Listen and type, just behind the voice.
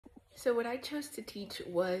So what I chose to teach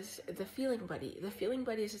was the Feeling Buddy. The Feeling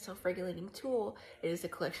Buddy is a self-regulating tool. It is a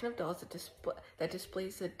collection of dolls that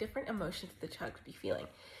displays the different emotions the child could be feeling.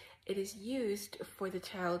 It is used for the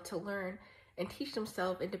child to learn and teach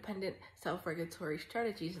themselves independent self-regulatory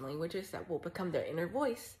strategies and languages that will become their inner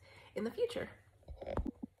voice in the future.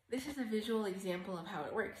 This is a visual example of how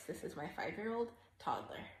it works. This is my 5-year-old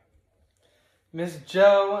toddler. Miss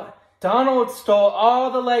Joe, Donald stole all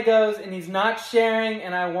the Legos and he's not sharing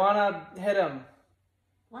and I want to hit him.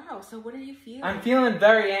 Wow, so what are you feeling? I'm feeling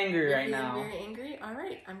very angry right now. Very angry? All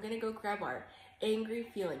right, I'm going to go grab our Angry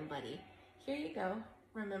Feeling Buddy. Here you go.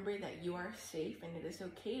 Remember that you are safe and it is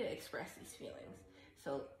okay to express these feelings.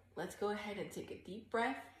 So let's go ahead and take a deep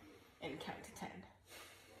breath and count to 10.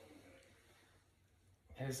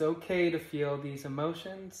 It is okay to feel these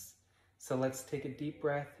emotions, so let's take a deep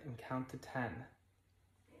breath and count to 10.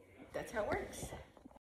 That's how it works.